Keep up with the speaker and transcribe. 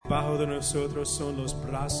Debajo de nosotros son los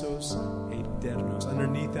brazos eternos.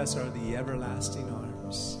 Underneath us are the everlasting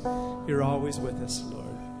arms. You're always with us, Lord.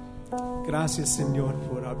 Gracias, Señor,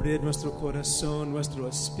 por abrir nuestro corazón, nuestro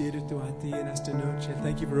espíritu a ti en esta noche.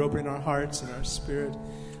 Thank you for opening our hearts and our spirit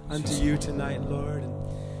unto you tonight, Lord.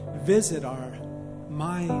 And visit our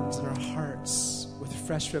minds and our hearts with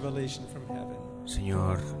fresh revelation from heaven.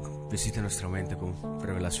 Señor, visita nuestra mente con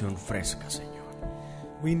revelación fresca, Señor.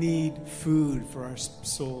 We need food for our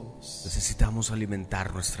souls. Necesitamos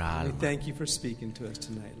alimentar nuestra We alma. thank you for speaking to us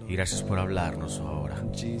tonight, Y Lord. gracias por hablarnos ahora.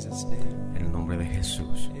 In Jesus' name. En el nombre de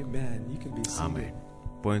Jesús. Amen. You can be seated. Amén.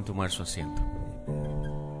 Pueden tomar su asiento.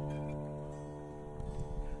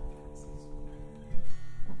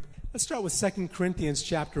 Let's start with 2 Corinthians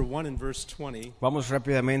chapter 1 and verse 20. Vamos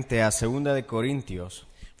rápidamente a 2 de Corintios.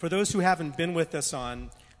 For those who haven't been with us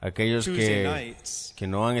on Aquellos Tuesday nights, que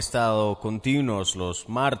no han estado continuos los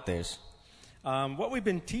martes, what we've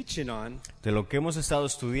been teaching on de lo que hemos estado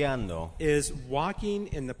estudiando is walking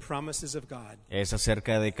in the promises of God. es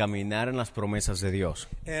acerca de caminar en las promesas de Dios.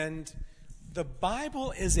 And the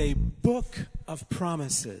Bible is a book of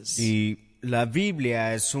promises. Y la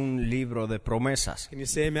Biblia es un libro de promesas. Can you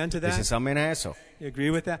say amen to that? ¿Dices amén a eso? You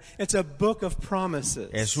agree with that? It's a book of promises.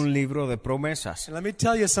 Es un libro de promesas. And let me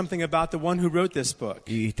tell you something about the one who wrote this book.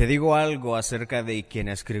 Y te digo algo acerca de quien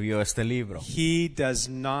escribió este libro. He does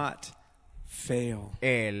not fail.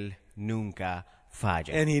 Él nunca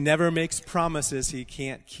falla. And he never makes promises he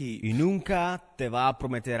can't keep. Y nunca te va a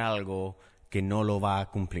prometer algo que no lo va a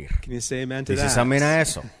cumplir. Can you say amen to ¿Dices that? amén a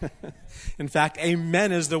eso? In fact,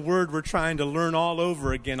 amen is the word we're trying to learn all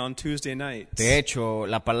over again on Tuesday nights. De hecho,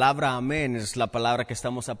 la palabra amén es la palabra que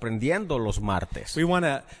estamos aprendiendo los martes. We want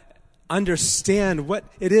to understand what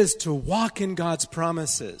it is to walk in God's Y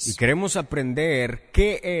promises. queremos aprender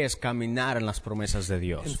qué es caminar en las promesas de In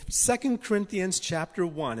Dios. 2 Corinthians chapter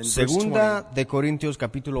 1 and verse Segunda de Corintios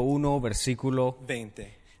capítulo 1 versículo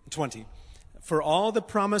 20. For all the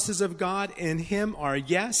promises of God in him are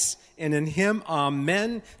yes, and in him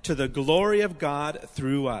amen, to the glory of God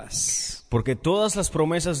through us. Porque todas las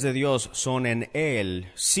promesas de Dios son en Él,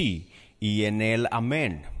 sí, y en Él,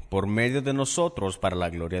 amén, por medio de nosotros para la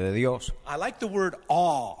gloria de Dios. I like the word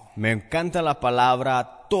all. Me encanta la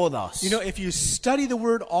palabra todas. You know, if you study the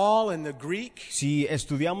word all in the Greek, Si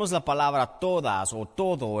estudiamos la palabra todas o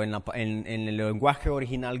todo en el lenguaje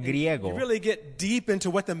original griego you really get deep into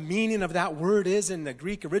what the meaning of that word is in the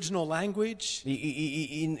Greek original language.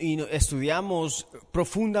 y estudiamos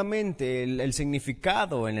profundamente el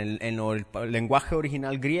significado en el lenguaje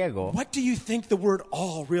original griego, What do you think the word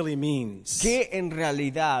all really means? ¿qué en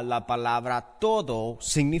realidad la palabra todo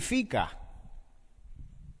significa?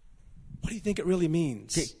 What do you think it really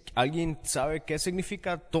means? ¿Alguien sabe qué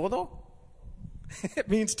significa todo? It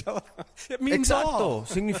means Exacto, all.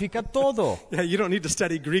 significa todo. Yeah, you don't need to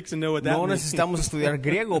study Greek to know what that No means. necesitamos estudiar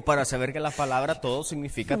griego para saber que la palabra todo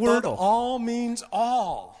significa The word todo. all means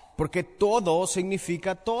all. Porque todo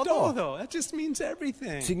significa todo. Todo. That just means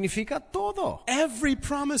everything. Significa todo. Every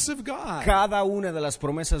promise of God. Cada una de las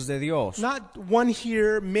promesas de Dios. Not one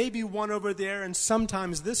here, maybe one over there, and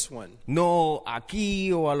sometimes this one. No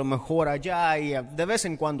aquí o a lo mejor allá y de vez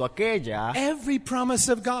en cuando aquella, Every promise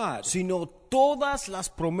of God sino todas las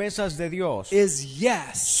promesas de Dios is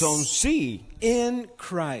yes son sí in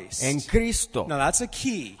Christ. en Cristo. Now that's a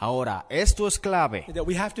key. Ahora, esto es clave. That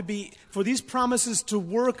we have to be, for these promises to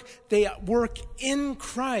work, they work in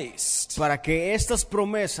Christ. Para que estas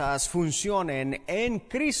promesas funcionen en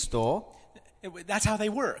Cristo, That's how they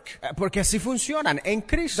work. porque así funcionan en The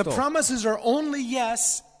Cristo. promises are only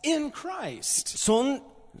yes in Christ.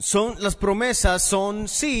 Las promesas son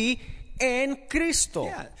sí en Cristo.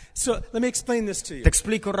 Yeah. So let me explain this to you. Te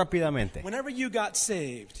explico rápidamente. Whenever you got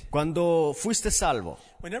saved, Cuando fuiste salvo,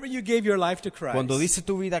 whenever you gave your life to Christ, cuando diste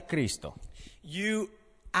tu vida a Cristo, you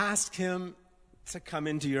asked him to come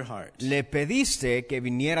into your heart. le pediste que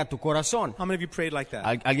viniera a tu corazón. How many of you prayed like that?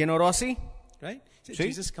 ¿Alguien oró así? Right? Say, Sí.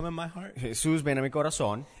 Jesus, come in my heart. Jesús, ven a mi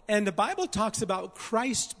corazón. And the Bible talks about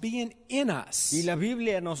Christ being in us. Y la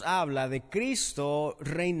Biblia nos habla de Cristo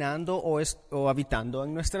reinando o habitando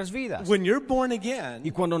en nuestras vidas. When you're born again,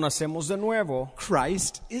 Y cuando nacemos de nuevo,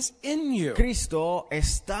 Christ is in you. Cristo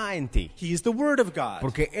está en ti. He's the Word of God.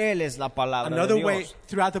 Porque Él es la palabra de Another way, Dios.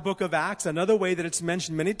 throughout the book of Acts, another way that it's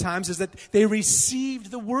mentioned many times is that they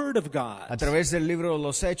received the Word of A God. través del libro de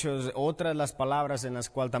los Hechos, otra de las palabras en las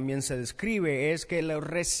cuales también se describe es que lo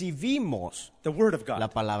recibimos. The Word of God. la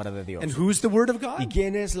palabra de Dios. And who's the Word of ¿Y God?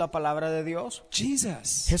 quién es la palabra de Dios?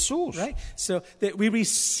 Jesus. Jesús. Right? So that we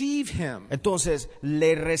receive Him. Entonces,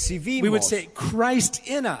 le recibimos. We would say Christ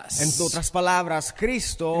in En us. otras palabras,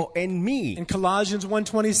 Cristo en mí. In Colossians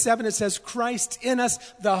 1:27 it says Christ in us,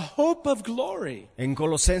 the hope of glory. En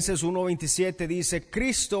Colosenses 1:27 dice,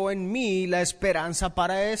 Cristo en mí, la esperanza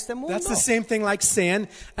para este mundo. That's the same thing like saying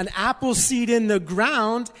an apple seed in the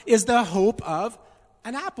ground is the hope of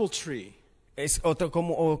an apple tree. Es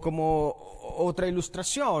como otra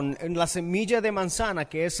ilustración. En la semilla de manzana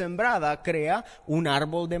que es sembrada crea un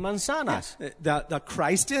árbol de manzanas. The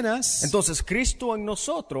Christ in us Entonces, Cristo en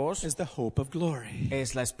nosotros is the hope of glory.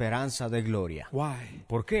 es la esperanza de gloria. Why?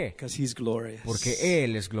 ¿Por qué? Because He's glorious. Porque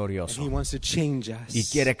Él es And He glorioso wants to change us y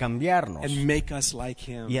quiere cambiarnos and make us like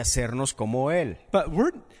Him. y hacernos como Él.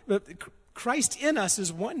 But Christ in us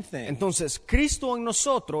is one thing. Entonces, Cristo en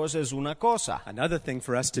nosotros es una cosa. Another thing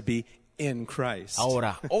for us to be in Christ.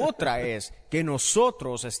 Ahora, otra es que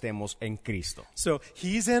nosotros estemos en Cristo. So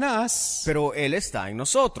He's in us, Pero Él está en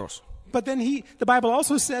nosotros. but then the Bible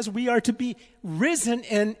also says we are to be risen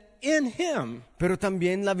and in Him. Pero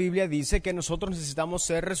también la Biblia dice que nosotros necesitamos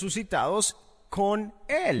ser resucitados con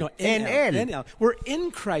Él, No, en Él, We're in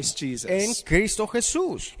Christ Jesus. en Cristo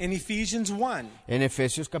Jesús. In Ephesians 1. En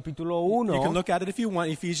Efesios capítulo You can 1, look at it if you want.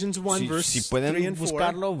 Ephesians 1 verse si 3 pueden and 4.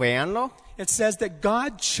 buscarlo, véanlo. It says that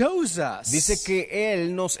God chose us Dice que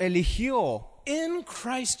Él nos eligió in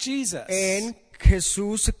Christ Jesus en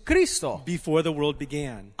Jesús Cristo before the world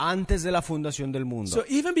began. antes de la fundación del mundo. So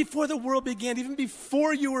even before the world began, even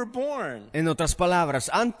before you were born, En otras palabras,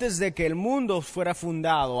 antes de que el mundo fuera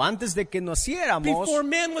fundado, antes de que naciéramos, before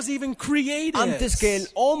man was even created, antes que el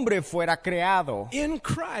hombre fuera creado, in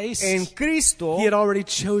Christ, en Cristo, He had already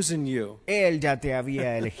chosen you. Él ya te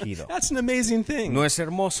había elegido. That's an amazing thing. ¿No es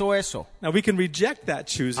hermoso eso? Now we can reject that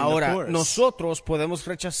choosing, of Ahora, course. nosotros podemos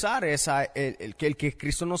rechazar el que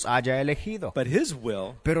Cristo nos haya elegido. But His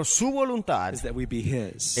will Pero su voluntad is that we be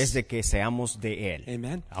His. es de que seamos de Él.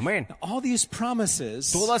 Amen. Amén. Now, all these promises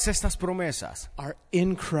Todas estas promesas are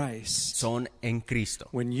in Christ. son en Cristo.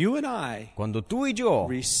 When you and I Cuando tú y yo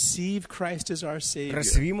receive Christ as our Savior,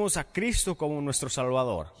 recibimos a Cristo como nuestro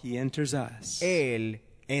Salvador, He enters us. Él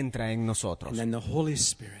entra en nosotros. And then the Holy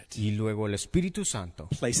Spirit Y luego el Espíritu Santo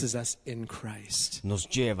places us in Christ. nos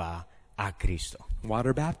lleva a Cristo.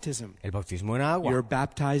 Water baptism. El bautismo en You're agua.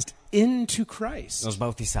 baptized into Christ. Nos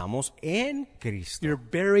bautizamos en Cristo. You're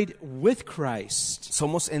buried with Christ.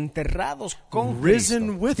 Somos enterrados con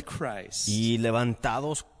Risen Cristo with Christ. y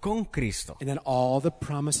levantados con Cristo. And then all the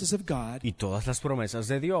promises of God Y todas las promesas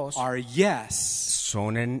de Dios are yes.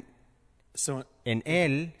 son en So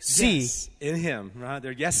Él sí. yes in Him. Right?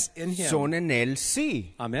 They're yes in Him. Son en Él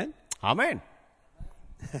sí. Amen. Amén.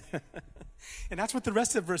 And that's what the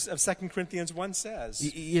rest of 2 Corinthians 1 says.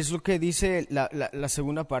 Y es lo que dice la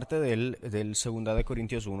segunda parte del 2 de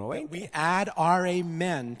Corintios 1:20. We add our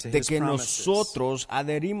amen to De His que promises. nosotros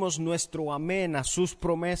adherimos nuestro amén a sus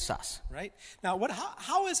promesas. Right? Now,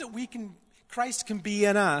 how is it Christ can be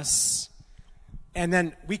in us and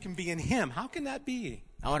then we can be in Him? How can that be?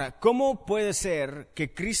 Ahora, ¿cómo puede ser que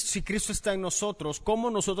si Cristo está en nosotros,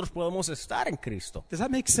 cómo nosotros podemos estar en Cristo? Does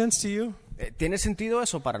that make sense to you? ¿Tiene sentido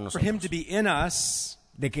eso para For Him nosotros? to be in us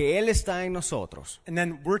De que Él está en nosotros, and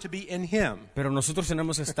then we're to be in Him. pero nosotros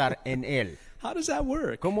tenemos que estar en Él. How does that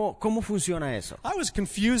work? ¿Cómo funciona eso? I was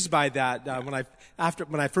confused by that when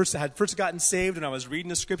I first had gotten saved and I was reading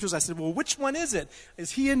the scriptures. I said, "Well, which one is it?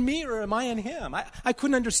 Is He in me or am I in Him?" I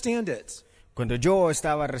couldn't understand it. Cuando yo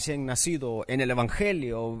estaba recién nacido en el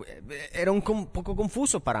Evangelio, era un poco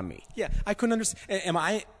confuso para mí. Yeah, I couldn't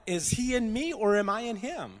understand. Is He in me or am I in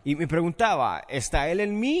Him? Y me preguntaba, ¿está Él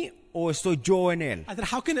en mí o estoy yo en Él? I said,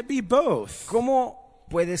 how can it be both? ¿Cómo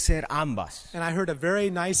puede ser ambas? And I heard a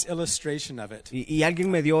very nice illustration of it. Y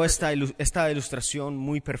alguien me dio esta ilustración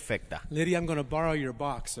muy perfecta. Lydia, I'm going to borrow your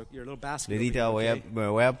box, your little basket. Lidita, over here,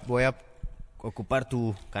 okay? voy a ocupar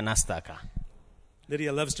tu canasta acá.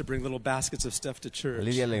 Lydia loves to bring little baskets of stuff to A church.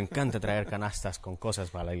 Lidia le encanta traer canastas con cosas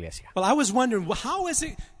para la iglesia. Well, I was wondering, how is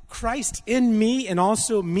it Christ in me and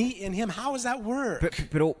also me in Him? How does that work?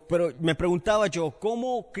 Pero me preguntaba yo,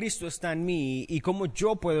 ¿cómo Cristo está en mí y cómo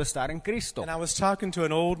yo puedo estar en Cristo? And I was talking to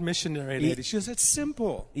an old missionary lady. She goes, it's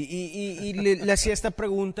simple. Y le hacía esta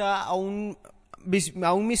pregunta a un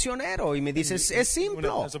misionero y me dice, es simple.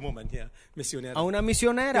 As a woman, yeah, misionera. A una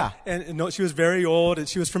misionera. And no, she was very old and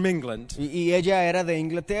she was from England. Y ella era de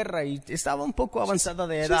Inglaterra y estaba un poco avanzada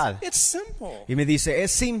de She goes, edad. it's simple. Y me dice,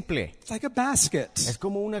 es simple. It's like a basket. Es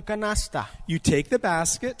como una canasta. You take the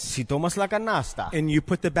basket Si tomas la canasta and you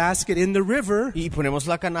put the basket in the river, y ponemos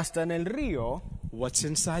la canasta en el río, What's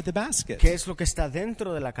inside the basket? ¿Qué es lo que está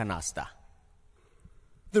dentro de la canasta?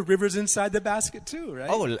 The river's inside the basket too, right?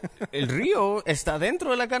 Oh, el río está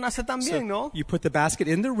dentro de la canasta So también, ¿no? you put the basket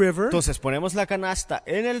in the river, Entonces ponemos la canasta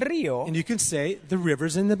en el río and you can say the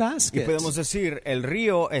river's in the y basket. podemos decir el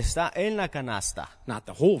río está en la canasta. Not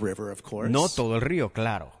the whole river, of course. No todo el río,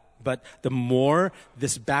 claro. But the more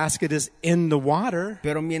this basket is in the water,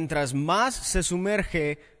 Pero mientras más se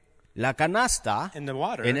sumerge la canasta in the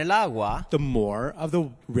water, en el agua, the more of the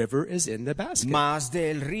river is in the basket. más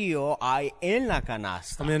del río hay en la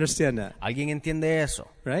canasta. Let me understand that, ¿Alguien entiende eso?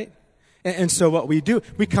 right? And so what we do,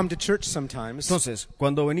 we come to church sometimes, Entonces,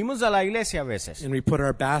 cuando venimos a la iglesia a veces and we put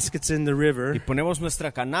our baskets in the y river, ponemos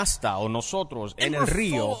nuestra canasta o nosotros en and el we're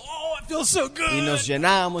río full. Oh, it feels so good. y nos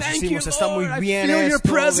llenamos, Thank decimos, you, está muy Lord. I bien feel your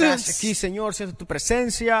esto, gracias presence. aquí, Señor, siento tu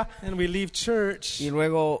presencia. And we leave church, Y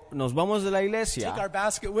luego nos vamos de la take iglesia, our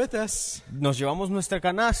basket with us. nos llevamos nuestra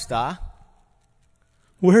canasta.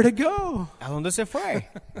 Where to go? ¿A dónde se fue?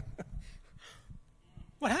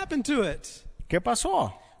 What happened to it? ¿Qué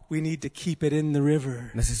pasó? We need to keep it in the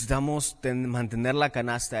river. Necesitamos mantener la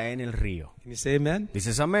canasta en el río. Can you say amen?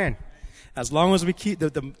 ¿Dices amén? As long as we keep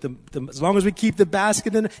as long as we keep the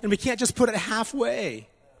basket in, and we can't just put it halfway.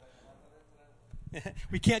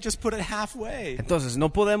 We can't just put it halfway. Entonces,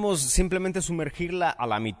 no podemos simplemente sumergirla a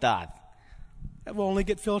la mitad. It will only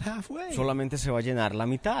get filled halfway. Solamente se va a llenar la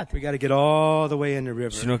mitad. We got to get all the way in the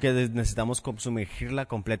river. Sino que necesitamos sumergirla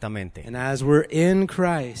completamente. And as we're in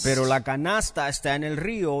Christ, Pero la canasta está en el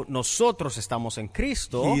río, nosotros estamos en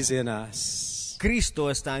Cristo. He's in us. Cristo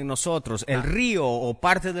está en nosotros. El río o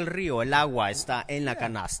parte del río, el agua está en la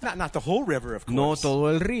canasta. Not the whole river, of No course, todo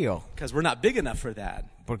el río, because we're not big enough for that.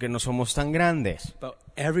 porque no somos tan grandes. But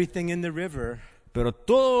everything in the river Pero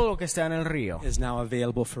todo lo que está en el río is now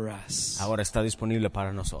available for us ahora está disponible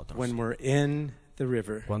para nosotros. when we're in the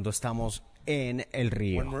river. Cuando estamos en el When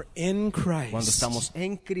río, we're in Christ, cuando estamos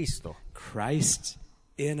en Cristo, Christ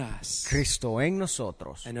in us, Cristo en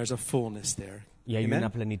nosotros, and there's a fullness there. y hay Amen? una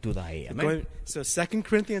plenitud ahí. Amén. Going- So 2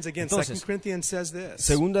 Corinthians, again, Entonces, 2 Corinthians says this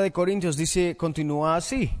Segunda de Corintios dice, continúa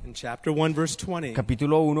así. in chapter 1, verse 20.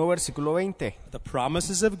 Capítulo 1, versículo 20. The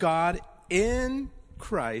promises of God in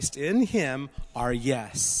Christ, in Him, are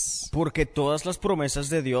yes. Porque todas las promesas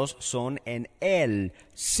de Dios son en Él,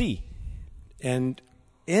 sí. And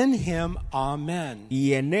in Him, amen.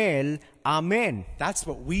 Y en Él, amén. That's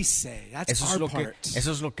what we say. That's our part.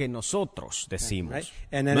 Eso es lo que nosotros decimos, Right?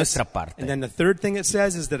 And then nuestra it's- parte. And then the third thing it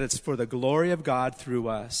says is that it's for the glory of God through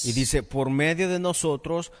us. Y dice, por medio de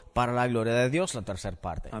nosotros, para la gloria de Dios, la tercera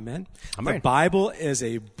parte. Amen. Amen. The Bible is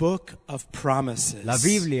a book of promises. La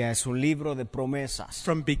Biblia es un libro de promesas,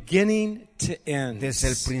 From beginning to end. desde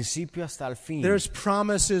el principio hasta el fin. There's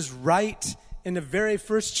promises right in the very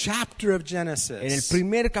first chapter of Genesis. En el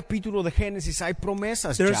primer capítulo de Génesis hay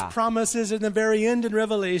promesas There's ya. promises in the very end in Y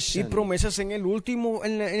Revelation. promesas en el último,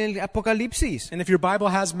 en el Apocalipsis. And if your Bible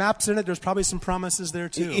has maps in it, there's probably some promises there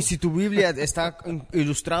too. Y si tu Biblia está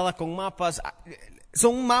ilustrada con mapas,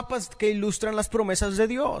 son mapas que ilustran las promesas de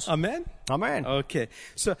Dios. Amen? Amén. Okay.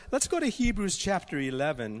 So let's go to Hebrews chapter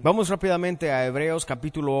 11. Vamos rápidamente a Hebreos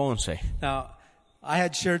capítulo 11. Now, I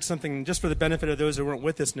had shared something, just for the benefit of those who weren't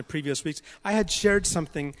with us in the previous weeks, I had shared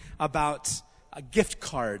something about gift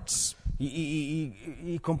cards.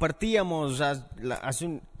 Y compartíamos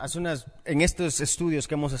en estos estudios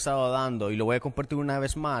que hemos estado dando, y lo voy a compartir una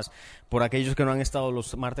vez más por aquellos que no han estado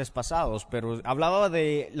los martes pasados, pero hablaba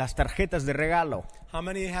de las tarjetas de regalo. How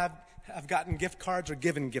many have gotten gift cards or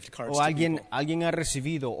given gift cards ¿O to alguien people? ha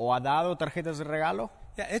recibido o ha dado tarjetas de regalo?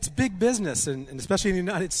 Yeah, it's big business, and especially in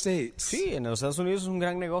the United States. Sí, en los Estados Unidos es un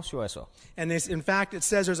gran negocio eso. And in fact, it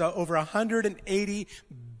says there's over $180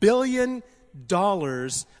 billion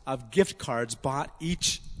of gift cards bought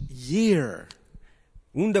each year.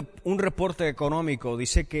 Un reporte económico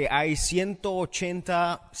dice que hay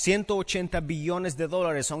 180 billones de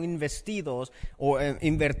dólares son investidos o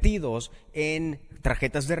invertidos en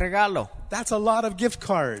tarjetas de regalo. That's a lot of gift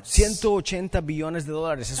cards. 180 billones de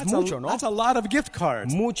dólares es mucho, ¿no? That's a lot of gift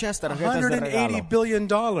cards. Muchas tarjetas de regalo. $180 billion.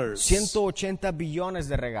 180 billones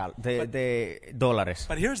de dólares.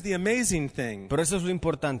 But here's the amazing thing. Pero eso es lo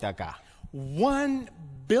importante acá. $1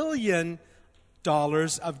 billion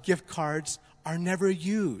of gift cards are never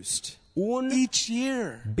used. Each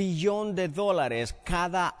year. Billón de dólares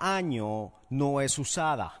cada año no es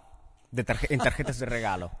usada en tarjetas de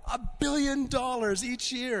regalo. $1 billion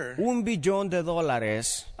each year $1 billón de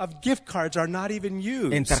dólares of gift cards are not even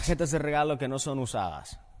used. en tarjetas de regalo que no son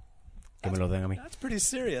usadas. Que me lo den a mí. That's pretty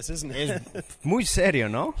serious, isn't it? Es muy serio,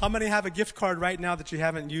 ¿no? How many have a gift card right now that you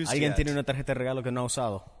haven't used ¿Alguien yet? tiene una tarjeta de regalo que no ha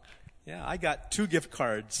usado? Yeah, I got 2 gift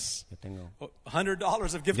cards. Yo tengo,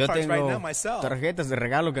 $100 of gift yo cards right now tengo myself. tarjetas de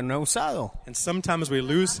regalo que no he usado, And sometimes we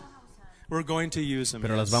lose. We're going to use them.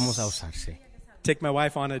 pero las vamos a usar, sí. Take my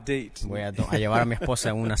wife on a date. Voy a llevar a mi esposa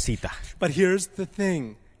a una cita. But here's the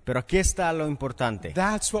thing. Pero aquí está lo importante.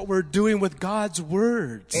 That's what we're doing with God's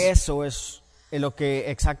words. Eso es lo que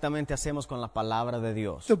exactamente hacemos con la palabra de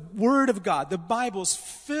Dios. The Word of God, the Bible's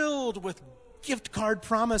filled with gift card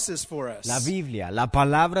promises for us. La Biblia, la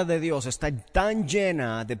palabra de Dios está tan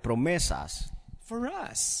llena de promesas For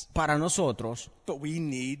us. para nosotros, But we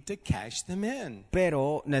need to cash them in.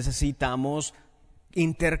 pero necesitamos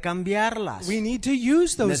intercambiarlas. We need to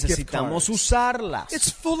use those gift Necesitamos cards. usarlas.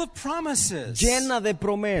 It's full of promises. Llena de But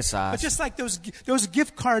promesas. just like those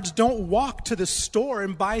gift cards don't walk to the store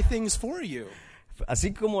and buy things for you.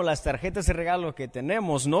 Así como las tarjetas de regalo que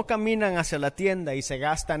tenemos no caminan hacia la tienda y se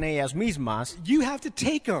gastan ellas mismas, You have to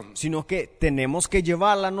take them. sino que tenemos que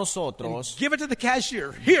llevarla nosotros, Give it to the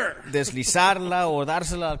cashier. Here. deslizarla o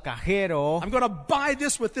dársela al cajero. I'm going to buy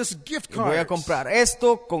this with this gift card. Voy a comprar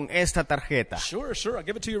esto con esta tarjeta. Sure. I'll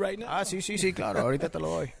give it to you right now. Ah, sí, claro, ahorita te lo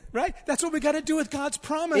doy. Right? That's what we got to do with God's Es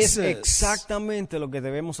promises. exactamente lo que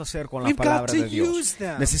debemos hacer con la We've got palabra to de Dios. use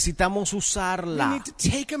them. Necesitamos We usarla need to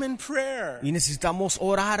take them in prayer. y necesitamos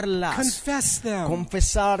orarlas, Confess them.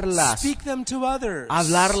 confesarlas, Speak them to others.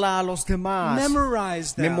 hablarla a los demás,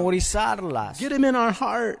 Memorize them. memorizarlas, Get them in our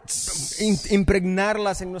hearts.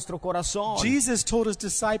 impregnarlas en nuestro corazón. Jesus told his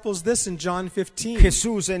disciples this in John 15.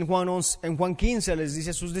 Jesús en Juan 15 les dice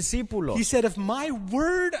a sus discípulos. He said, if my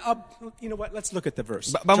word, you know what, let's look at the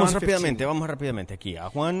verse. Vamos John 15. vamos rápidamente aquí a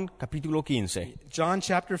Juan capítulo 15. John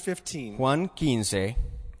chapter 15. Juan 15.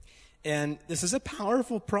 And this is a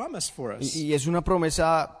powerful promise for us. Y es una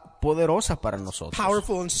promesa poderosa para nosotros.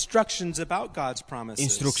 Powerful instructions about God's promises.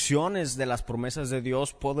 Instrucciones de las promesas de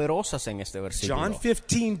Dios poderosas en este versículo. John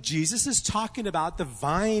 15, Jesus is talking about the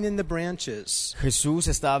vine and the branches. Jesús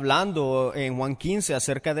está hablando en Juan 15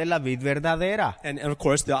 acerca de la vid verdadera. And of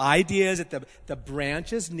course, the idea is that the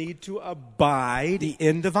branches need to abide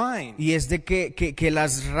in the vine. Y es de que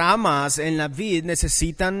las ramas en la vid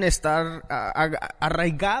necesitan estar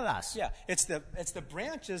arraigadas. Yeah, it's the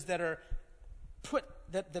branches that are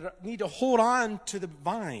that need to hold on to the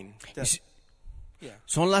vine.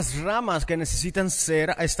 Son las ramas que necesitan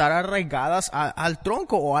estar arraigadas al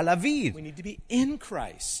tronco o a la vid. We need to be in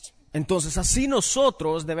Christ. Entonces así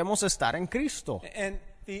nosotros debemos estar en Cristo. And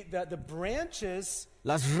the branches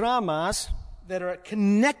Las ramas that are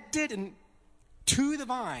connected to the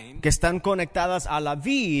vine, que están conectadas a la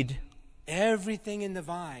vid, everything in the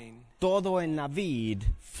vine todo en la vid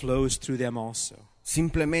flows through them also.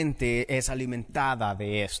 simplemente es alimentada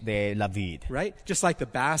de la vid. Right? Just like the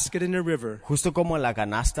basket in the river. Justo como la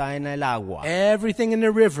canasta en el agua. Everything in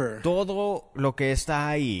the river Todo lo que está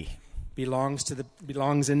ahí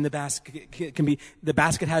belongs in the basket. The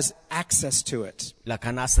basket has access to it. la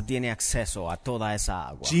canasta tiene acceso a toda esa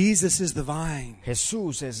agua. Jesus is the vine.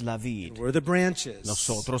 Jesús es la vid. We're the branches.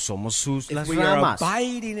 Nosotros somos las We are ramas.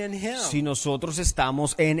 abiding in Him. Si nosotros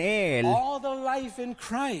estamos en Él, All the life in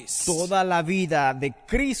Christ toda la vida de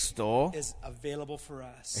Cristo is available for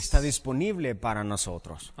us. está disponible para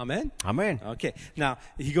nosotros. Amen. Amén. Okay. Now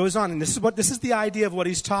he goes on, and this is the idea of what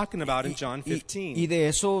he's talking about in John Y 15. de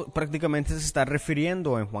eso prácticamente se está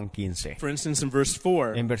refiriendo en Juan 15. For instance, in verse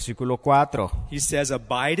 4, En versículo 4. he says,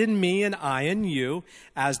 "Abide in me, and I in you,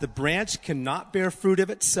 as the branch cannot bear fruit of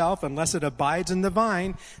itself unless it abides in the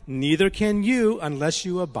vine, neither can you unless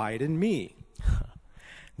you abide in me."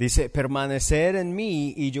 Dice, permanecer en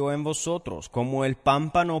mí y yo en vosotros, como el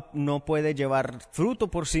pámpano no puede llevar fruto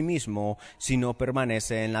por sí mismo si no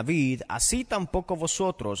permanece en la vid, así tampoco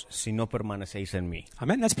vosotros si no permanecéis en mí.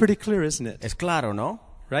 Amen. That's pretty clear, isn't it? Es claro, ¿no?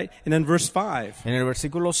 Right? And then verse 5, En el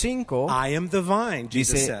versículo 5 "I am the vine,"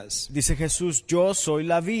 Jesus says. dice Jesús, yo soy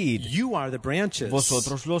la vid, "You are the branches.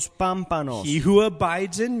 vosotros los pámpanos. He who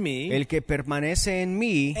abides in me, El que permanece en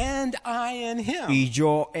mí and I in him." y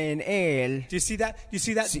yo en él. Do you see that? Do you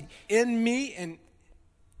see that? Sí. In me and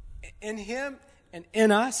in him and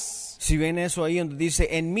in us. Si ven eso ahí donde dice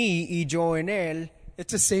en mí y yo en él,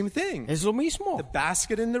 It's the same thing. es lo mismo. The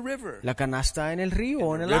basket in the river. La canasta en el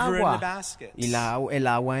río, en el The river in agua, the basket. y el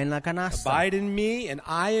agua en la canasta. Abide in me and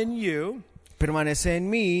I in you. Permanece en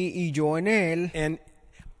mí y yo en él. And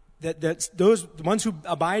that's those the ones who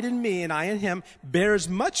abide in me and I in him bears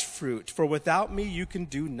much fruit, for without me you can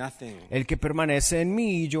do nothing. El que permanece en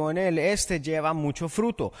mí y yo en él, este lleva mucho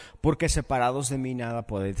fruto, porque separados de mí nada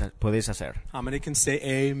podéis hacer. How many can say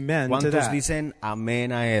amen to ¿Cuántos that? dicen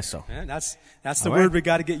amén a eso? Yeah, that's the Amen. word we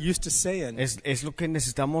got to get used to saying. Es lo que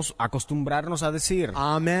necesitamos acostumbrarnos a decir.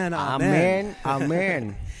 Amen, amen.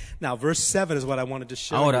 Amén, amén. Now, verse 7 is what I wanted to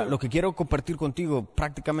show Ahora, you. lo que quiero compartir contigo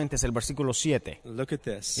prácticamente es el versículo 7. Look at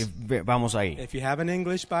this. Vamos ahí. If you have an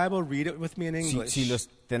English Bible, read it with me in English. Si los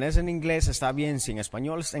tenés en inglés, está bien. Si en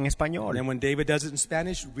español, en And español. then when David does it in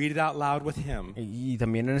Spanish, read it out loud with him. Y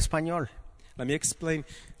también en español. Let me explain.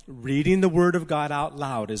 Reading the Word of God out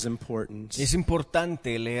loud is important. Es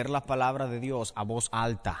importante leer la palabra de Dios a voz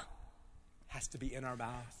alta. Has to be in our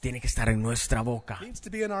mouth. Tiene que estar en nuestra boca, It needs to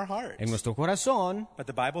be in our heart. en nuestro corazón. But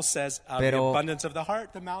the Bible says, out of the Pero abundance of the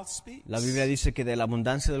heart, the mouth speaks. La Biblia dice que de la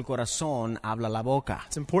abundancia del corazón habla la boca.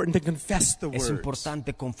 It's important to confess the Es words.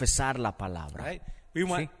 importante confesar la palabra. Right? We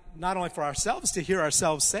want not only for ourselves to hear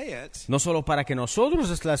ourselves say it, No solo para que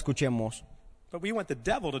nosotros la escuchemos, but we want the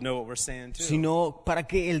devil to know what we're saying too. sino para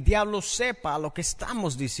que el diablo sepa lo que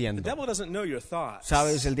estamos The diciendo. devil doesn't know your thoughts,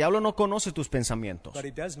 Sabes, el diablo no conoce tus pensamientos, but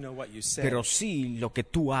he does know what you say. pero sí lo que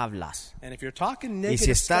tú hablas. And if you're talking Y negative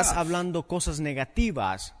si estás stuff, hablando cosas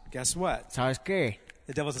negativas, guess what? ¿sabes qué?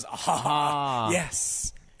 The devil says, ah, Ah.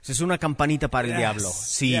 yes. Es una campanita para el Yes, diablo.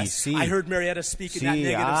 Sí, yes. sí. I heard Marietta speaking that Sí,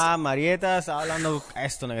 negative Marieta está hablando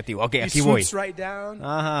esto negativo. Ok, He aquí voy. swoops right down.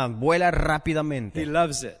 Ajá, vuela He rápidamente.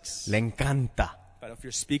 loves it. Le encanta. But if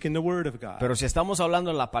you're speaking the word of God, Pero si estamos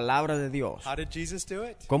hablando de la palabra de Dios, how did Jesus do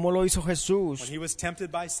it? ¿cómo lo hizo When Jesús he was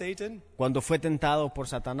tempted by Satan, cuando fue tentado por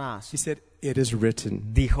Satanás? he said, it is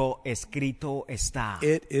written. Dijo, escrito está.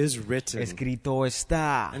 It is written. Escrito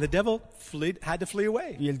está. And the devil had to flee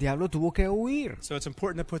away. Y el diablo tuvo que huir. So it's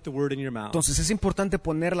important to put the word in your mouth. Entonces es importante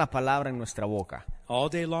poner la palabra en nuestra boca. All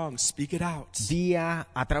day long, speak it out.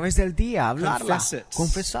 A través del día, hablarla, Confess it.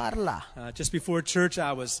 confesarla. Just before church,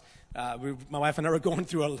 my wife and I were going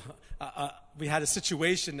through we had a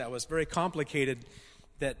situation that was very complicated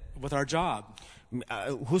with our job.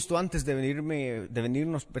 Justo antes de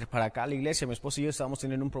venirnos para acá a la iglesia, mi esposo y yo estábamos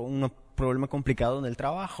teniendo un problema complicado en el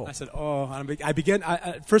trabajo. I said,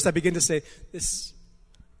 first I began to say,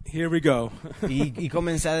 here we go. Y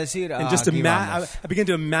comencé a decir, And just aquí vamos. I began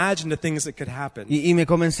to imagine the things that could happen. Y me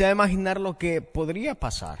comencé a imaginar lo que podría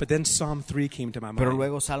pasar. But then Psalm 3 came to my Pero mind.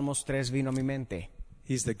 luego Salmos 3 vino a mi mente.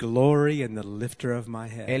 He's the glory and the lifter of my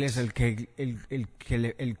head. Él es el que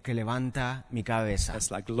levanta mi cabeza.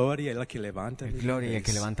 That's la gloria, el que levanta mi Gloria, el que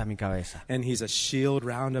cabeza. levanta mi cabeza. And he's a shield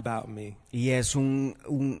round about me. Y es un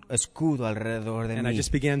escudo alrededor de And I mí.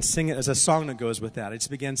 just began singing. There's a song that goes with that. I just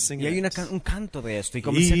began singing Y hay it. un canto de esto. Y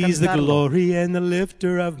comencé a He's the cantarlo. glory and the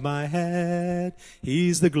lifter of my head.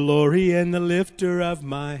 He's the glory and the lifter of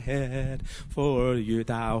my head. For you,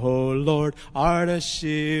 thou, O Lord, art a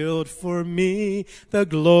shield for me. The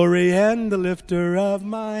glory and the lifter of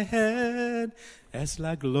my head. Es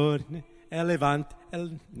la gloria.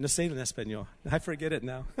 No sé en español. I forget it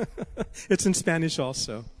now. It's in Spanish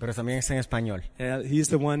also. Pero también está en español. He's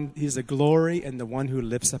the glory and the one who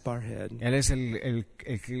lifts up our head. Él es el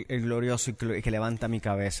glorioso y que levanta mi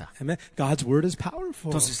cabeza. Amen. God's word is powerful.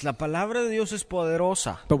 Entonces, la palabra de Dios es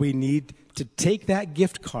poderosa. But we need to take that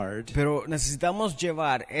gift card Pero necesitamos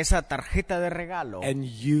llevar esa tarjeta de regalo and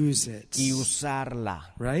use it. y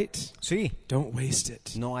usarla. Right? Sí, Don't waste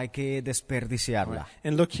it. no hay que desperdiciarla.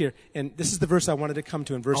 And look here, and this is the verse I wanted to come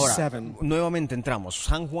to in verse Ahora, 7. nuevamente entramos.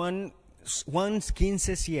 San Juan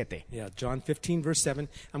 15:7. Yeah, John 15, verse 7.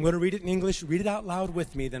 I'm going to read it in English. Read it out loud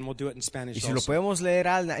with me, then we'll do it in Spanish Y si lo also. podemos leer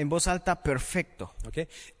en voz alta, perfecto. Okay?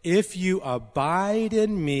 If you abide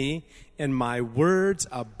in me and my words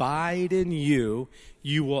abide in you,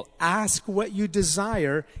 you will ask what you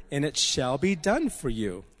desire and it shall be done for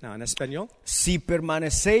you. Now, en español. Si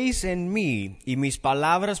permanecéis en mí y mis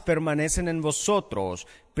palabras permanecen en vosotros,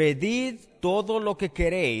 pedid todo lo que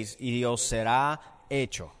queréis y os será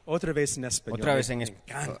hecho. Otra vez en español. Otra vez en Me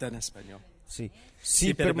español. encanta en español. Sí.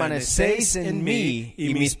 Si permanecéis en mí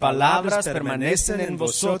y mis palabras permanecen en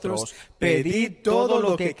vosotros, pedid todo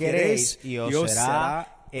lo que queréis y os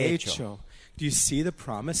será hecho. Do you see the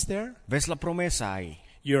promise there? ¿Ves la promesa ahí?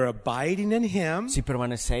 You're abiding in him, Si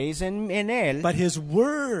permanecéis en él, but his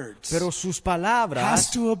words pero sus has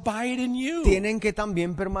palabras to abide in you. tienen que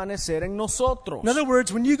también permanecer en nosotros. In other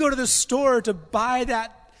words, when you go to the store to buy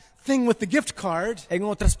that thing with the gift card, En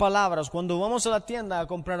otras palabras, cuando vamos a la tienda a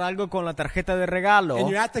comprar algo con la tarjeta de regalo and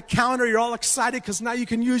you're at the counter, you're all excited because now you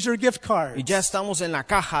can use your gift card. y ya estamos en la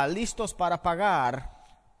caja listos para pagar,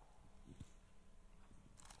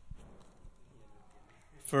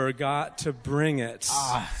 Forgot to bring it.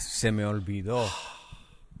 se me olvidó.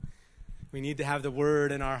 We need to have the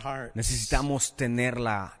word in our heart. Necesitamos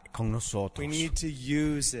tenerla con We nosotros. need to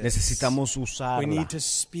use it. Necesitamos We usarla, need to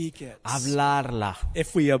speak it. hablarla.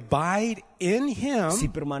 If we abide in Him Si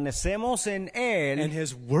permanecemos en Él and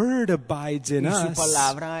His word abides in y su us,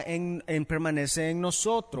 palabra permanece en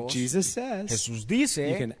nosotros, Jesus says, Jesús you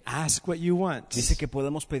dice can ask what you want, que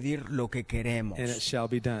podemos pedir lo que queremos and it shall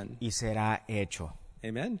be done. y será hecho.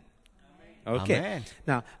 Amen. Okay. Amen.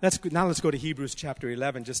 Now let's go to Hebrews chapter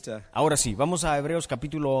 11 just to Ahora sí, vamos a Hebreos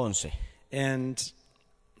capítulo 11. and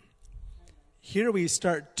here we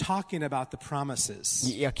start talking about the promises.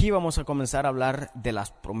 Y aquí vamos a comenzar a hablar de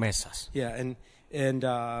las promesas. Yeah, and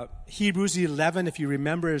Hebrews 11, if you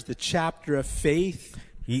remember, is the chapter of faith.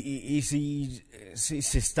 Y si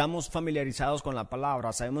estamos familiarizados con la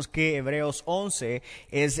palabra, sabemos que Hebreos 11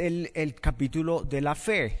 es el capítulo de la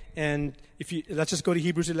fe. And let's just go to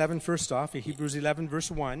Hebrews 11 first off. Hebrews 11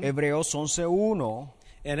 verse 1. Hebreos 11:1.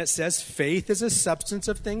 And it says, faith is a substance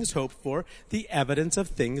of things hoped for, the evidence of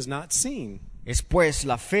things not seen. Es pues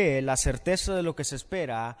la fe, la certeza de lo que se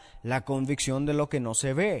espera, la convicción de lo que no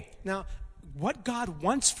se ve. Now, what God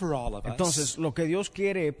wants for all of us Entonces, lo que Dios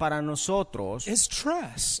quiere para nosotros is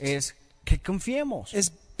trust, es que confiemos,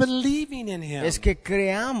 is believing in Him. es que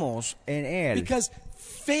creamos en Él. Because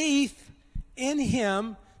faith in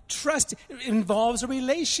Him, trust, involves a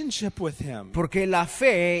relationship with Him. Porque la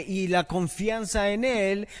fe y la confianza en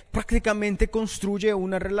Él prácticamente construye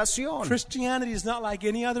una relación. Christianity is not like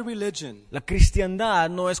any other religion. La cristiandad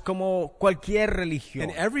no es como cualquier religión.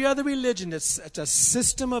 In every other religion, it's a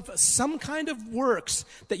system of some kind of works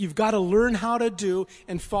that you've got to learn how to do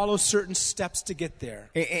and follow certain steps to get there.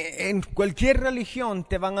 En cualquier religión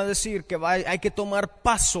te van a decir que hay que tomar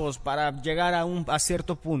pasos para llegar a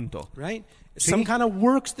cierto punto. Right? ¿Sí? Some kind of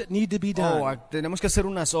works that need to be done. Tenemos que hacer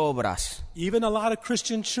unas obras. Even a lot of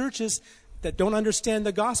Christian churches that don't understand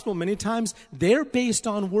the gospel, many times they're based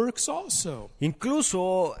on works also.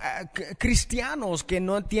 Incluso cristianos que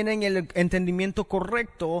no tienen el entendimiento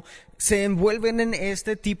correcto se envuelven en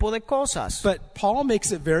este tipo de cosas. But Paul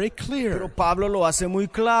makes it very Pero clear. Pablo lo hace muy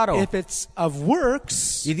claro. If it's of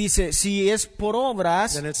works, Y dice, si es por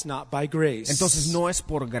obras, then it's not by grace. entonces no es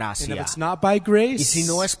por And gracia. if it's not by grace, Y si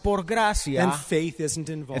no es por then gracia, faith isn't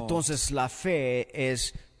involved. entonces la fe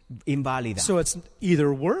es inválida. So it's either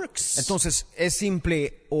works, Entonces es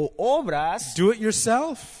simple o obras, do it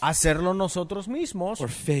yourself, hacerlo nosotros mismos, or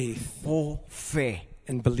faith o fe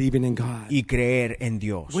and believing in God. y creer en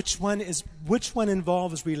Dios. Which one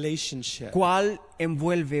involves relationship? ¿Cuál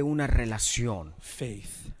envuelve una relación?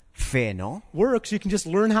 Faith. Fe, ¿no? Works, you can just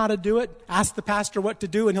learn how to do it, ask the pastor what to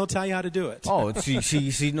do, and he'll tell you how to do it. Oh,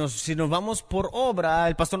 si nos vamos por obra,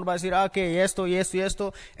 el pastor nos va a decir, que esto y esto y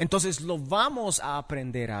esto, entonces lo vamos a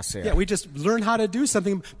aprender a hacer. Yeah, we just learn how to do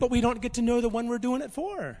something, but we don't get to know the one we're doing it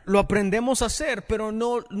for. Lo aprendemos a hacer, pero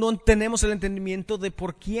no tenemos el entendimiento de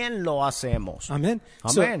por quién lo hacemos. Amen.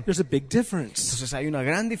 Amen. So there's a big difference. Entonces hay una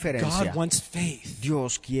gran diferencia. God wants faith.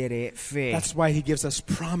 Dios quiere fe. That's why He gives us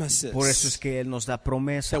promises Por eso es que Él nos da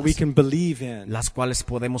promesas, that we can believe in, las cuales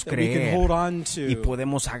podemos that we can creer hold on to, y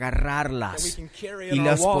podemos that we agarrarlas can carry y in our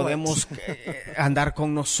las wallet. podemos andar con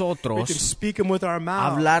We nosotros, can speak them with our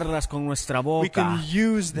mouth. hablarlas con nuestra We can boca,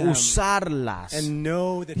 use them usarlas and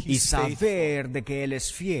know that y He's faithful. saber de que Él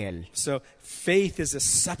es fiel. So faith is a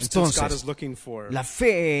substance God is Entonces, looking for. la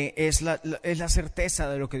fe es la certeza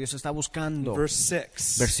de lo que Dios está buscando. Verse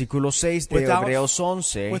 6. Versículo 6 de Hebreos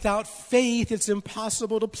 11. Without faith it's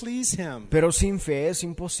impossible to please Him. Pero sin fe es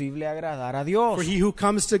imposible agradar a Dios. For he who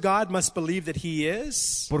comes to God must believe that He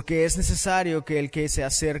is, Porque es necesario que el que se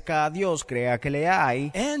acerca a Dios crea que le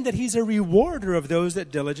hay and that He's a rewarder of those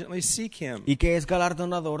that diligently seek Him. y que es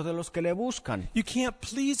galardonador de los que le buscan. You can't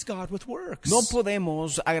please God with works. No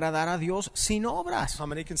podemos agradar a Dios sin obras. How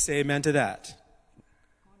many can say amen to that?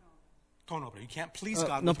 You can't please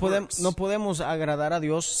God No with works. podemos agradar a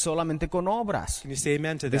Dios solamente con obras. Can you say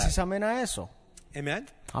amen to ¿Dices that? amén a eso? Amen?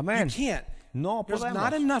 Amén. You can't. No There's podemos.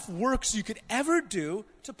 not enough works you could ever do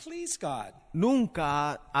to please God.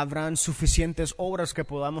 Nunca habrán suficientes obras que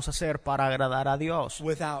podamos hacer para agradar a Dios.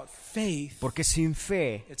 Without faith, Porque sin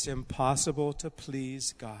fe it's impossible to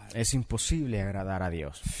please God. es imposible agradar a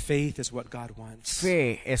Dios. Faith is what God wants.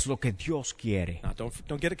 Fe es lo que Dios quiere. Now,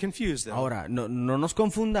 don't get it confused, though. Ahora, no nos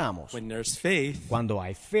confundamos. When there's faith, Cuando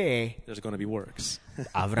hay fe, there's going to be works.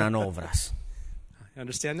 habrán obras.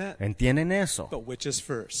 Understand that? ¿Entienden eso? But which is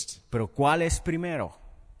first? Pero ¿cuál es primero?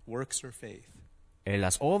 Works or faith?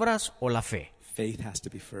 ¿Las obras o la fe? Faith has to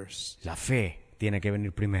be first. La fe tiene que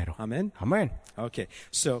venir primero. Amen? Amén. Okay.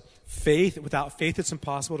 So, without faith, it's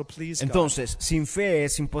impossible to please God. Entonces, sin fe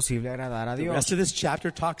es imposible agradar a The Dios. rest of this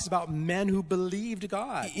chapter talks about men who believed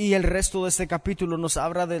God. Y el resto de este capítulo nos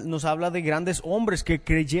habla de grandes hombres que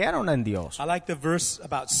creyeron en Dios. I like the verse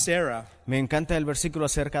about Sarah. Me encanta el versículo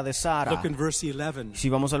acerca de Sara. Look in verse 11. Si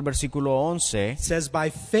vamos al versículo 11, It says, by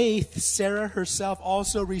faith, Sarah herself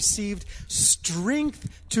also received strength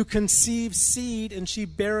to conceive seed, and she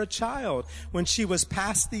bare a child when she was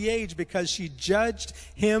past the age, because she judged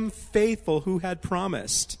him faithful who had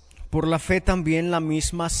promised. por la fe también la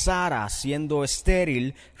misma Sara, siendo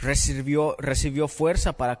estéril, recibió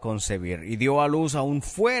fuerza para concebir y dio a luz aún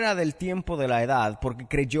fuera del tiempo de la edad, porque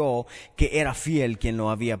creyó que era fiel quien lo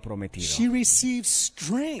había prometido. She received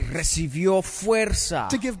strength Recibió fuerza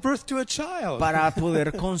to give birth to a child para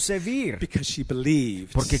poder concebir, because she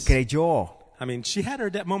believed. porque creyó. I mean, she had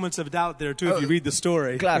her moments of doubt there too, if you read the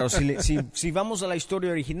story. Claro, si vamos a la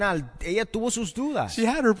historia original, ella tuvo sus dudas, She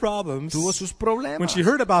had her problems. tuvo sus When problemas. she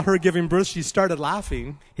heard about her giving birth, she started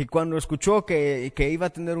laughing. Y cuando escuchó que iba a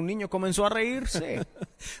tener un niño, comenzó a reírse.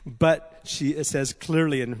 But it says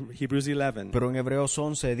clearly in Hebrews 11 Pero en Hebreos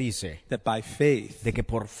 11 dice that by faith de que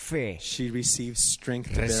por fe she received strength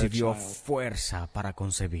to bear a recibió child. fuerza para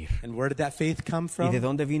concebir. And where did that faith come ¿Y de from?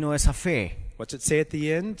 dónde vino esa fe? What's it say at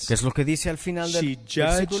the end? ¿Qué es lo que dice al final She del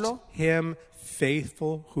judged versículo? him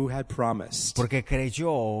faithful who had promised. Porque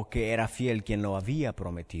creyó que era fiel quien lo había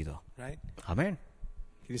prometido. Right? Amén.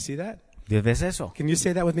 Can you see that? ¿Ves eso? Can you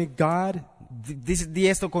say that with me? God, Di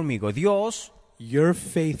esto conmigo. Dios, you're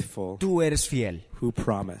faithful tú eres fiel. who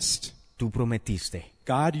promised. Tú prometiste.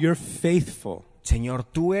 God, you're faithful Señor,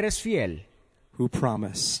 tú eres fiel who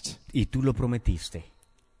promised. y tú lo prometiste.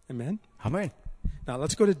 Amen? Amén. Now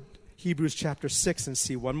let's go to Hebrews chapter 6 and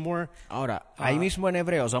see one more Ahora, ahí mismo en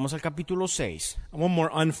Hebreos, vamos al capítulo 6.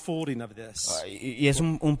 unfolding of this. Y es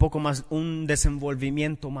un poco más, un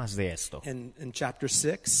desenvolvimiento más de esto. In chapter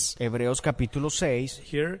 6, Hebreos capítulo 6,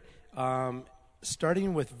 here,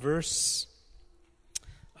 starting with verse,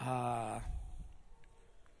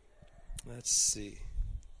 let's see.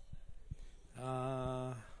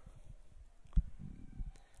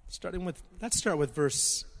 Let's start with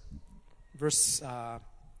verse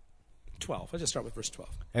 12. Let's just start with verse 12.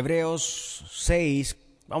 Hebreos 6,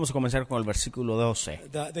 vamos a comenzar con el versículo 12.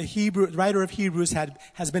 The writer of Hebrews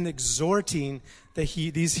has been exhorting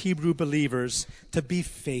these Hebrew believers to be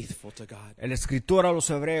faithful to God. El escritor a los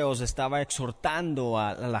hebreos estaba exhortando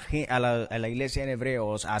a la iglesia en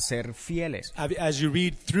Hebreos a ser fieles. As you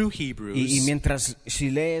read through Hebrews, Y mientras si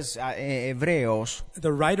lees Hebreos,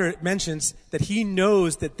 the writer mentions that he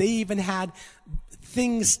knows that they even had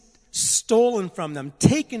things stolen from them,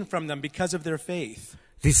 taken from them because of their faith.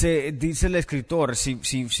 dice el escritor,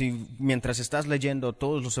 mientras estás leyendo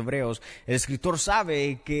todos los hebreos, el escritor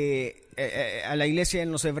sabe que a la iglesia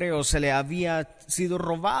en los hebreos se le había sido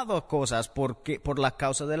robado cosas por la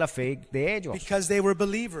causa de la fe de ellos. Because they were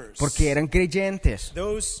believers. Porque eran creyentes.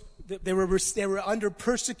 They were under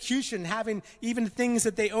persecution, having even things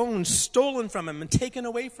that they owned stolen from them and taken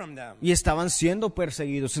away from them. Y estaban siendo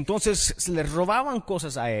perseguidos. Entonces les robaban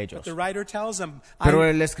cosas a ellos. The writer tells them, Pero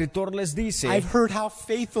el escritor les dice, I've heard how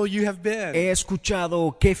faithful you have been. he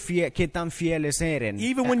escuchado qué tan fieles eran.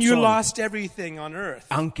 Even when you lost everything on earth,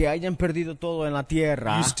 Aunque hayan perdido todo en la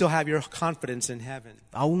tierra, you still have your confidence in heaven.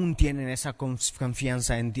 aún tienen esa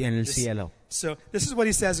confianza en el cielo. So this is what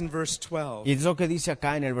he says in verse 12. Y es lo que dice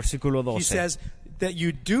acá en el versículo He 12. says that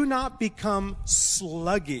you do not become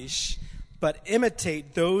sluggish, but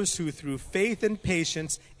imitate those who through faith and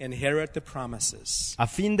patience inherit the promises. A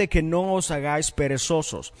fin de que no os hagáis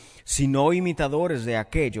perezosos, sino imitadores de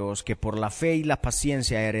aquellos que por la fe y la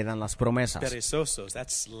paciencia heredan las promesas. Perezosos,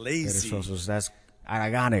 that's lazy. Perezosos, that's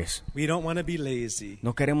haraganes. We don't want to be lazy.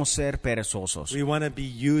 No queremos ser perezosos. We want to be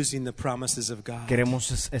using the promises of God.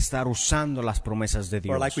 Queremos estar usando las promesas de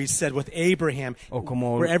Dios. Or like we said with Abraham, O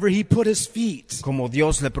como- wherever he put his feet, Como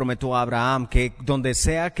Dios le prometió a Abraham que donde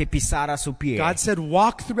sea que pisara su pie, God said,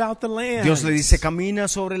 walk throughout the land. Dios le dice, camina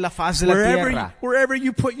sobre la faz de la tierra. Wherever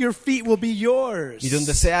you put your feet will be yours. Y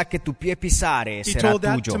donde sea que tu pie pisare, He será told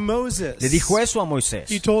that tuyo. to Moses. Le dijo eso a Moisés.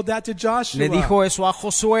 He told that to Joshua. Le dijo eso a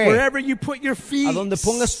Josué. Wherever you put your feet. A donde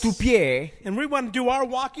pongas tu pie. And we want to do our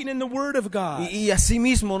walking in the Word of God. Y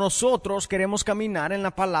asimismo nosotros queremos caminar en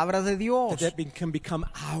la palabra de Dios. That can become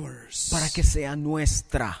ours. Para que sea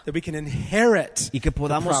nuestra. That we can inherit Y que the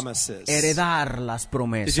podamos promises. heredar las Did you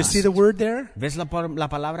promesas. see the word there? ¿Ves la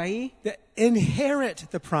palabra ahí? That inherit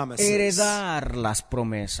the promises. heredar las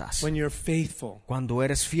promesas. When you're faithful, Cuando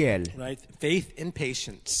eres fiel, right? Faith and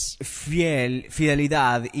patience.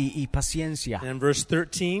 fidelidad y paciencia. And in verse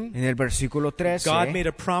 13, En el versículo 13, God made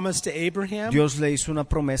a promise to Abraham Dios le hizo una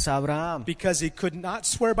promesa a Abraham. because he could not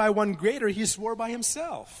swear by one greater, he swore by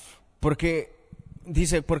himself. Porque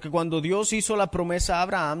cuando Dios hizo la promesa a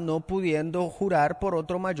Abraham, no pudiendo jurar por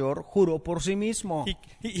otro mayor, juró por sí mismo.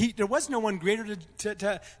 There was no one greater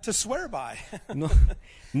to swear by.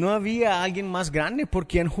 No había alguien más grande por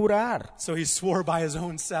quien jurar. So he swore by his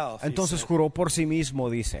own self. Entonces juró por sí mismo,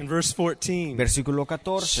 dice. In verse 14, Versículo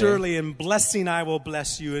 14. surely in blessing I will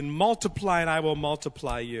bless you, in multiplying I will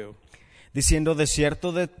multiply you. Diciendo, de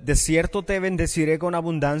cierto te bendeciré con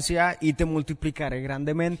abundancia y te multiplicaré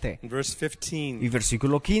grandemente. In verse 15, Y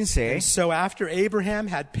versículo 15. and so after Abraham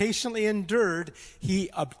had patiently endured, he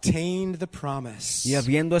obtained the promise. Y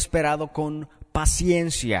habiendo esperado con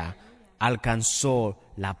paciencia, alcanzó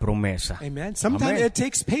la promesa. Amen. Sometimes Amén. it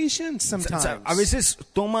takes patience. Sometimes A veces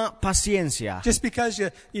toma paciencia. just because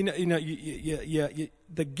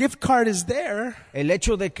the gift card is there. El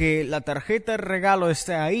hecho de que la tarjeta de regalo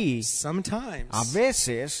esté ahí, Sometimes a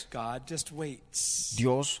veces God just waits.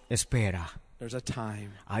 Dios espera. There's a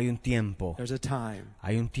time. Hay un tiempo. There's a time.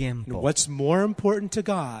 Hay un And tiempo. what's more important to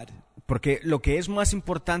God Porque lo que es más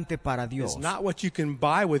importante para is Dios not what you can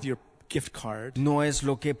buy with your gift card, no es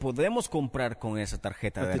lo que podemos comprar con esa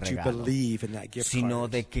tarjeta but de that you regalo, believe in that gift sino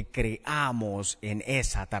card. de que creamos en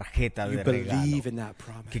esa tarjeta You de regalo, believe in that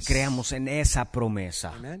promise. que creamos en esa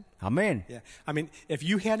promesa. Amen. Amén. Yeah. I mean, if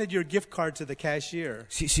you handed your gift card to the cashier,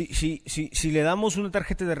 Si le damos una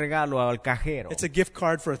tarjeta de regalo al cajero, it's a gift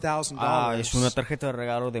card for es una $1,000. tarjeta de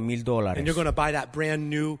regalo de And you're $1,000 going to buy that brand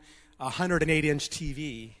new 108-inch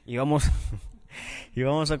TV. y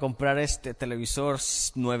vamos a comprar este televisor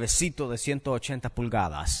nuevecito de 180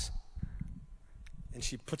 pulgadas And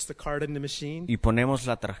she puts the card in the machine y ponemos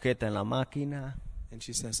la tarjeta en la máquina and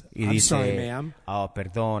she says, y I'm sorry, dice, ma'am.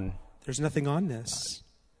 perdón, There's nothing on this.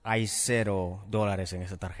 hay $0 en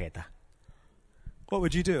esa tarjeta. What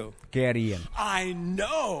would you do? ¿Qué harían? I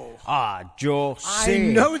know. Yo sé.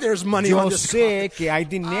 I know there's money Yo on this sé card. que hay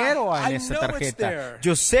dinero I en esa know it's tarjeta. there.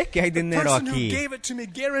 Yo sé que hay The dinero person who aquí. gave it to me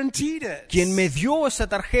guaranteed it. Quien me dio esa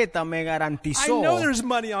tarjeta me I garantizó. know there's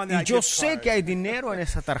money on Y that yo gift sé card. que hay dinero en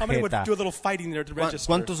esa How many would tarjeta. do a little fighting there to register?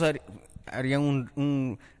 ¿Cuántos harían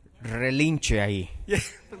un relinche ahí? Yeah.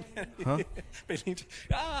 Huh?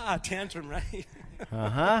 Tantrum, right?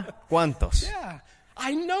 Ajá. ¿Cuántos? Yeah.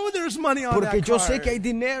 I know there's money on Porque that yo card. sé que hay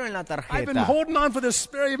dinero en la I've been tarjeta. holding on for this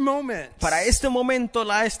very moment. Para este momento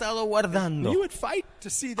la he estado guardando. You would fight to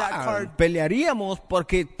see that card. Pelearíamos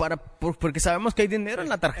porque sabemos que hay dinero en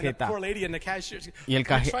la And the tarjeta. poor lady in the cashier, Y, "I'll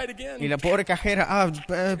try it again." y la pobre cajera,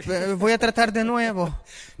 voy a tratar de nuevo.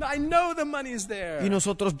 No, I know the money's there. Y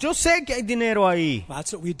nosotros, yo sé que hay dinero ahí.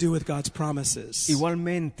 That's what we do with God's promises.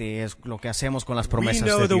 Igualmente es lo que hacemos con las promesas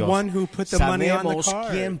know de the Dios. one who put the money on the Sabemos cards.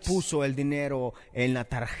 quién puso el dinero en la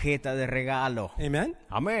tarjeta de regalo. Amen?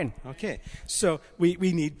 Amén. Okay. So we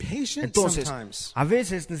need patience Entonces, sometimes. a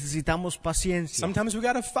veces necesitamos paciencia. Sometimes we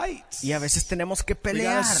got to fight. Y a veces tenemos que We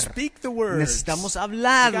pelear. got to speak the words. Necesitamos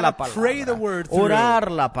hablar We la gotta pray the palabra, word through.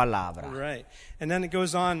 orar la palabra. Right. And then it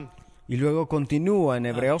goes on. Y luego continúa en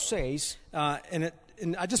Hebreos 6. And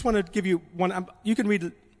I just want to give you one. You can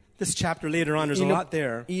read this chapter later on. There's a lot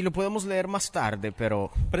there. Y lo podemos leer más tarde,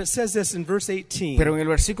 pero But it says this in verse 18. en el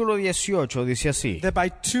versículo 18 dice así. That by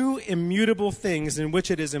two immutable things in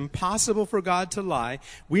which it is impossible for God to lie,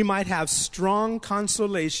 we might have strong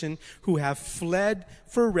consolation who have fled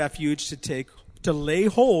for refuge to lay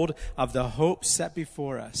hold of the hope set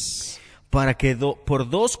before us. Para que por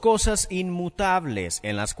dos cosas inmutables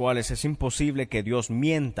en las cuales es imposible que Dios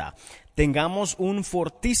mienta, tengamos un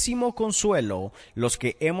fortísimo consuelo los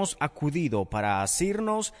que hemos acudido para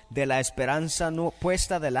asirnos de la esperanza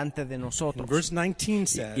puesta delante de nosotros. Verse 19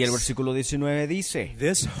 says, Y el versículo 19 dice,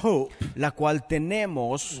 this hope la cual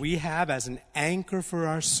tenemos we have as an anchor for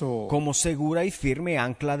our soul, como segura y firme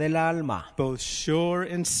ancla del alma, both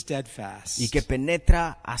sure and steadfast, y que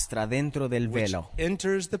penetra hasta dentro del which velo,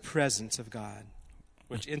 enters the presence of God,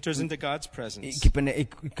 which enters into God's presence. y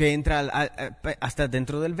que entra hasta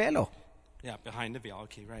dentro del velo. Yeah, behind the veil.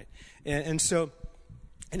 Okay, right.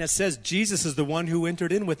 And it says Jesus is the one who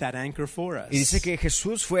entered in with that anchor for us. Y dice que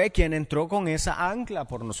Jesús fue quien entró con esa ancla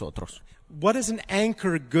por nosotros. What is an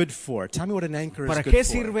anchor good for? Tell me what an anchor is ¿Para good qué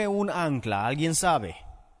for. sirve un ancla? ¿Alguien sabe?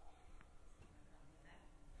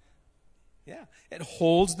 Yeah, it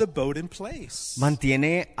holds the boat in place.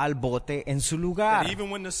 Mantiene al bote en su lugar. That even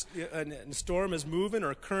when the storm is moving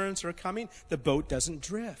or currents are coming, the boat doesn't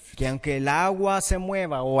drift. Que aunque el agua se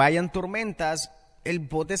mueva o hayan tormentas, el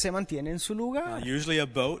bote se mantiene en su Now, lugar. usually a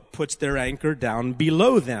boat puts their anchor down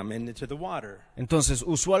below them into the water. Entonces,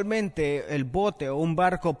 usualmente el bote o un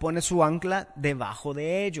barco pone su ancla debajo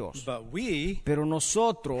de ellos. But we Pero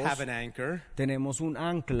nosotros have an anchor tenemos un that's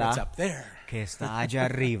ancla up there. que está allá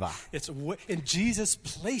arriba. And Jesus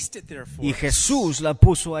placed it there for Y us. Jesús la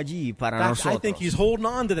puso allí para In fact, I think nosotros. he's holding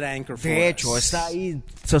on to that anchor for De hecho, us. está ahí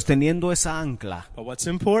sosteniendo esa ancla. But what's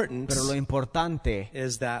important Pero lo importante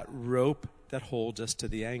is that rope that holds us to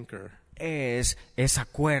the anchor. es esa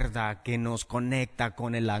cuerda que nos conecta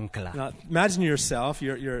con el ancla. Now, imagine yourself,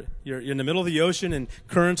 you're in the middle of the ocean and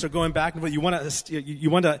currents are going back and forth. You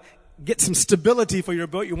want to get some stability for your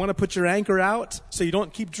boat. You want to put your anchor out so you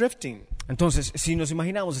don't keep drifting. Entonces, si nos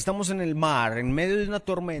imaginamos, estamos en el mar, en medio de una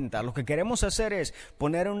tormenta, lo que queremos hacer es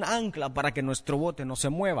poner un ancla para que nuestro bote no se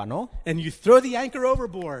mueva, ¿no? And you throw the anchor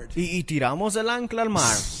overboard, Y tiramos el ancla al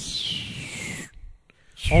mar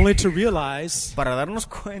only to realize para darnos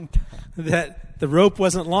cuenta that the rope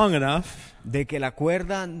wasn't long enough de que la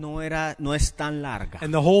cuerda no es tan larga.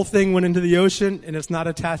 and the whole thing went into the ocean and it's not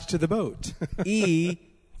attached to the boat. Y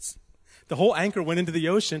The whole anchor went into the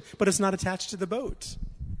ocean, but it's not attached to the boat.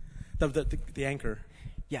 The anchor.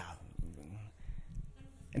 ya.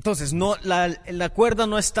 Entonces, la cuerda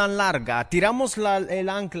no es tan larga. Tiramos el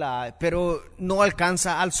ancla, pero no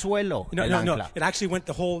alcanza al suelo No, el no, no. ancla. It actually went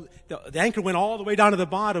the anchor went all the way down to the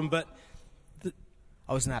bottom, but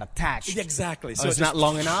Oh, it's not attached. exactly. Oh, it's not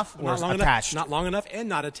long enough or not it's long attached? enough, not long enough, and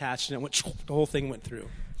not attached, and it went. The whole thing went through.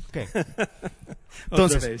 Okay.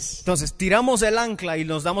 Otra vez. Entonces, tiramos el ancla y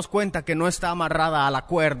nos damos cuenta que no está amarrada a la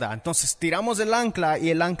cuerda. Entonces, tiramos el ancla y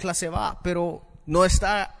el ancla se va, pero no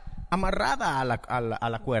está amarrada a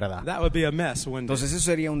la cuerda. That would be a mess, wouldn't it? Entonces, eso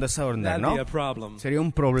sería un desorden, That'd ¿no? be a problem. Sería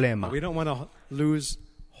un problema. We don't want to lose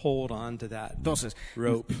hold on to that Entonces,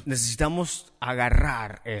 rope. necesitamos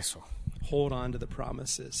agarrar eso, Hold on to the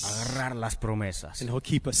promises, agarrar las promesas and He'll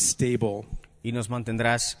keep us stable, y nos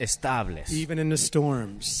mantendrás estables. even in the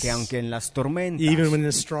storms, Que aunque en las tormentas, even when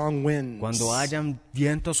the strong winds, cuando hayan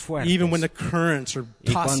vientos fuertes, even when the currents are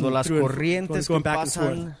y tossing cuando las through and corrientes que going back and forth,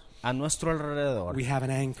 pasan a nuestro alrededor, we have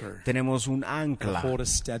an anchor tenemos un to ancla hold us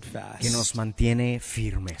steadfast. que nos mantiene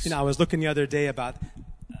firmes. I was looking the other day about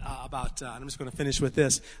I'm just going to finish with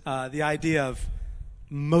this, the idea of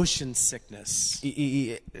motion sickness.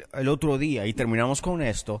 Y el otro día, y terminamos con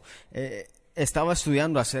esto, estaba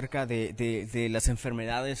estudiando acerca de las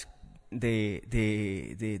enfermedades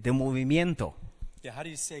de movimiento. Yeah, how do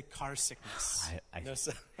you say car sickness? No,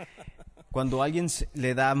 so- Cuando a alguien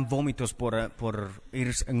le dan vómitos por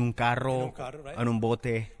ir en un carro, En un carro, right? en un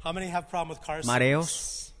bote, How many have problem with car mareos.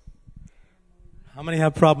 sickness? How many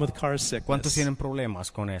have problem with car sickness? ¿Cuántos tienen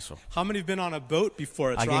problemas con eso? How many have been on a boat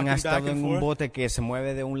before? It's ¿Alguien rocking ha back estado en and un forth, bote que se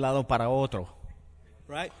mueve de un lado para otro?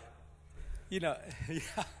 right? You know,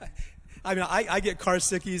 yeah. I mean, I get car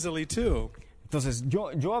sick easily too. Entonces,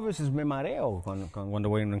 yo a veces me mareo cuando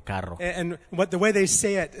voy en un carro. And the way they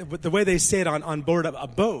say it on board a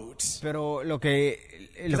boat. Pero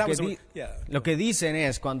Yeah. lo que dicen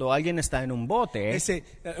es cuando alguien está en un They bote, say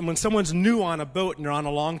when someone's new on a boat and they're on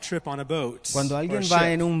a long trip on a boat. cuando or alguien a va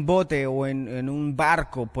ship, en un bote o en un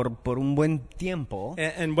barco por un buen tiempo,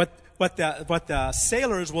 and what the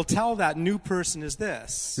sailors will tell that new person is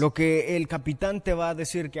this. lo que el capitán te va a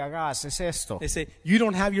decir que hagas es esto. They say, you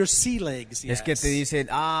don't have your sea legs yet. Es que te dicen,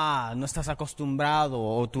 no estás acostumbrado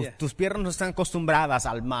o Yeah. tus piernas no están acostumbradas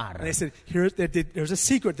al mar. And they said, there's a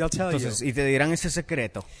secret they'll tell Entonces, you. y te dirán ese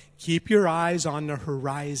secreto. Keep your eyes on the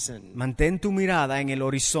horizon. Mantén tu mirada en el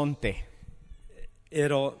horizonte,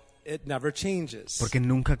 It never changes. porque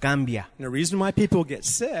nunca cambia. And the reason why people get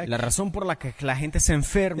sick La razón por la que la gente se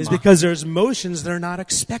enferma is because there's motions they're not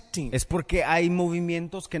expecting. es porque hay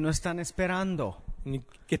movimientos que no están esperando. And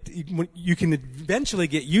you can eventually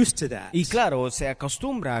get used to that. Y claro, se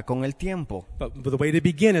acostumbra con el tiempo. But the way to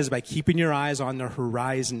begin is by keeping your eyes on the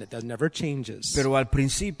horizon. That never changes. Pero al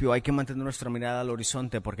principio hay que mantener nuestra mirada al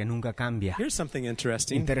horizonte porque nunca cambia. Here's something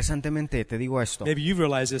interesting. Interesantemente, te digo esto. Maybe you've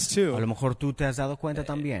realized this A lo too. mejor tú te has dado cuenta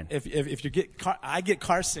también. If I get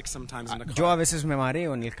car sick sometimes in the Yo car. a veces me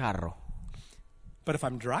mareo en el carro, But if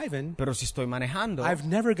I'm driving, pero si estoy manejando, I've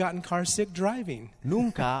never gotten car sick driving.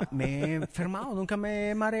 nunca me he enfermado, nunca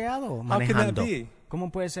me he mareado How can that manejando. be?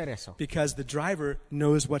 ¿Cómo puede ser eso? Because the driver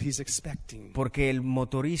knows what he's expecting. Porque el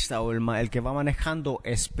motorista o el que va manejando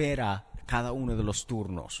espera cada uno de los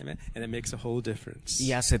turnos Amen? And it makes a whole difference.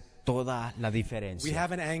 y hace toda la We diferencia.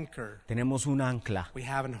 have an anchor. Tenemos un ancla We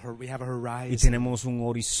have a y horizon. tenemos un We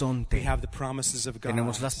horizonte. have the promises of God.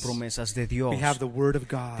 Tenemos las promesas de Dios. We have the Word of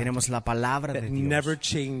God Tenemos la palabra that de never Dios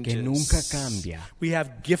changes. que nunca cambia. We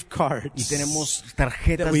have gift cards. Y tenemos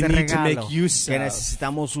tarjetas that we de need to regalo make use que of.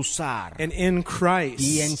 necesitamos usar. And in Christ,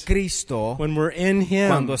 Y en Cristo, when we're in Him,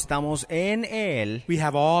 cuando estamos en Él, we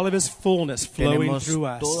have all of His fullness flowing tenemos through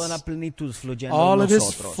us. toda la plenitud fluyendo All en of His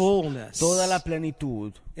nosotros. fullness Toda la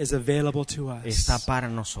plenitud is available to us. está para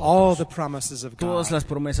All nosotros. the promises of Todas God las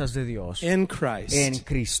promesas de Dios in Christ en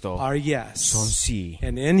Cristo are yes. son sí.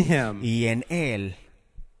 And in Him, Y en Él,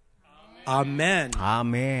 amen, to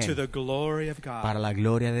amén, the glory of God para la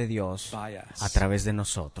gloria de Dios by us. a través de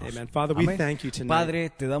nosotros. Amen. Father, we Amén. thank you tonight. Padre,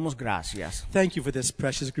 te damos gracias. Thank you for this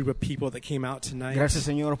precious group of people that came out tonight. Gracias,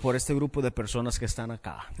 Señor, por este grupo de personas que están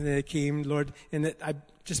acá. And they came, Lord, and that I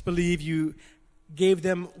just believe you gave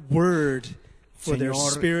them word for their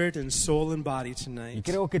Señor, spirit and soul and body Y tonight.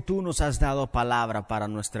 creo que tú nos has dado palabra para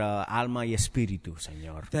nuestra alma y espíritu,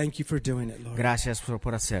 Señor. Thank you for doing it, Lord. Gracias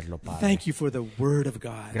por hacerlo, Padre. Thank you for the word of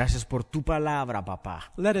God. Gracias por tu palabra,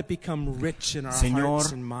 papá. Let it become rich in our Señor,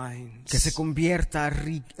 hearts and minds. Que se convierta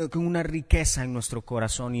con una riqueza en nuestro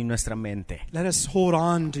corazón y nuestra mente. Let us hold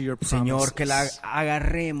on to your promises. Señor, que la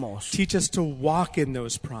agarremos Teach us to walk in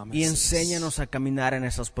those y promises. enséñanos a caminar en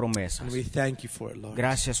esas promesas. And we thank you for it, Lord.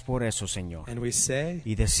 Gracias por eso, Señor. And we say,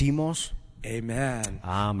 Y decimos, Amen.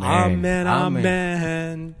 Amén. Amén, Amén.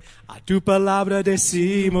 amén. A tu palabra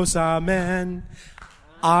decimos amén.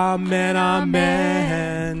 Amén,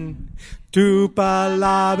 amén. Tu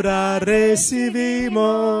palabra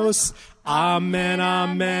recibimos. Amén,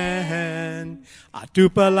 amén. A tu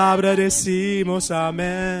palabra decimos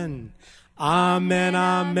amén. Amén,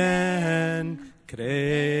 amén.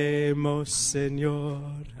 Creemos,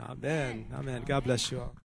 Señor. Amén, amén. God bless you all.